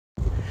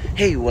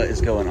Hey, what is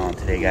going on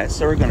today, guys?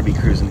 So we're going to be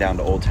cruising down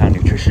to Old Town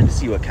Nutrition to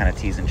see what kind of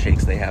teas and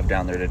shakes they have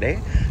down there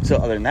today. So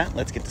other than that,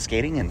 let's get to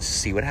skating and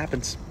see what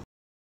happens.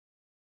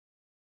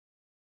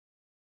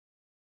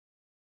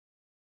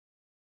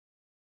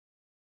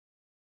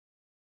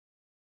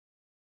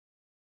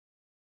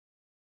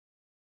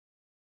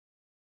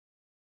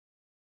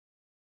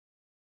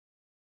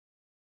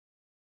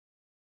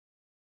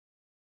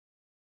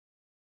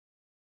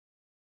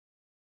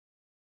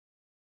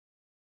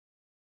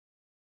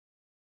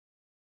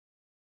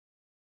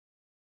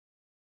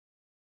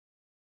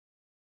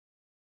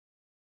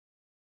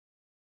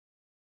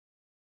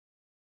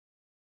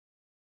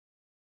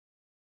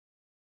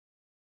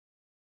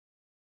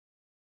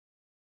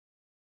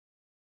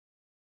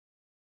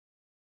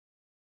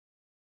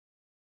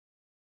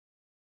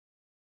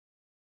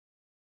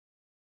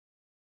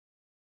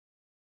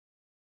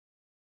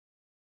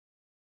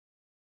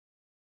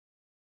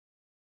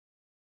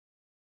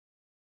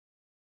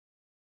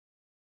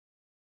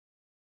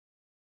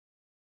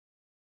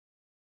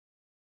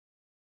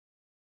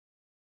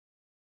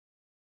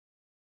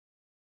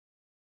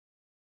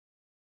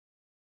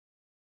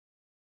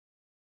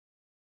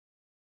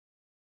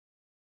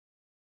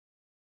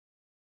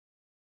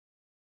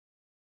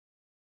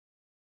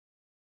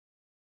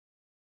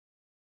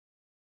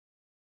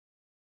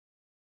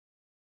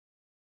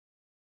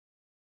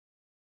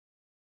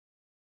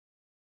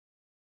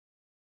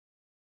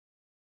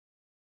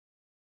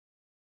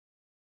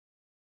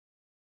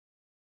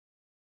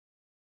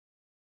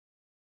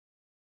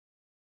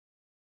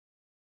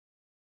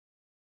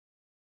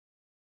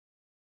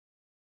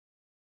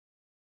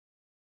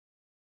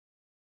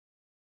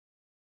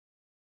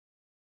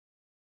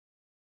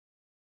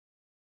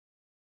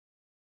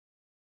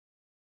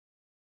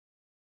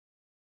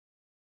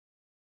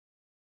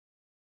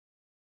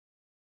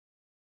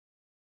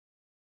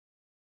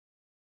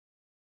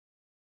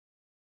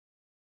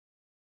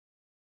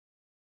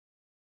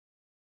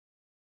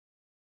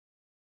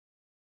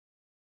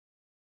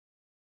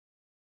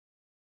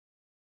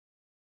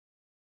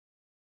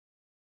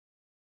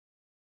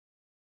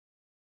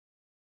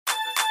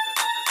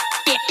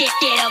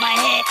 Get on my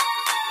head.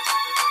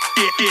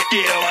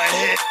 Get on my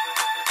head.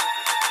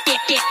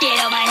 Get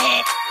on my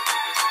head.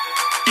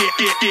 Get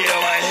on my head. Get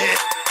on my head.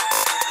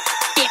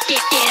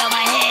 Get on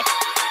my head.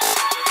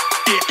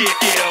 Get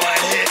on my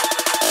head.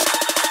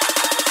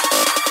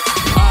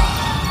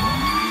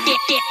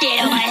 Get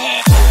on my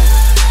head.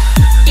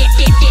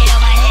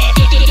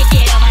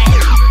 Get on my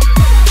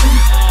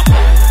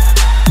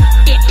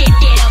head.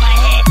 Get on my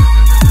head.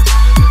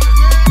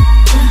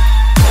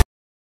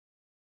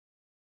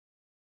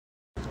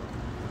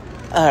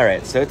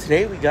 Alright, so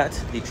today we got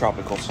the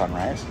Tropical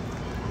Sunrise.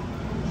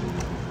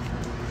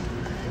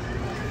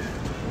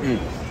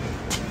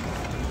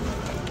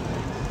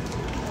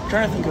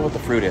 Trying to think of what the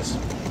fruit is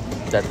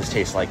that this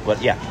tastes like,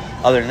 but yeah.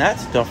 Other than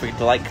that, don't forget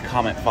to like,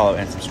 comment, follow,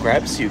 and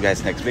subscribe. See you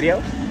guys next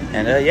video,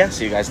 and yeah,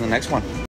 see you guys in the next one.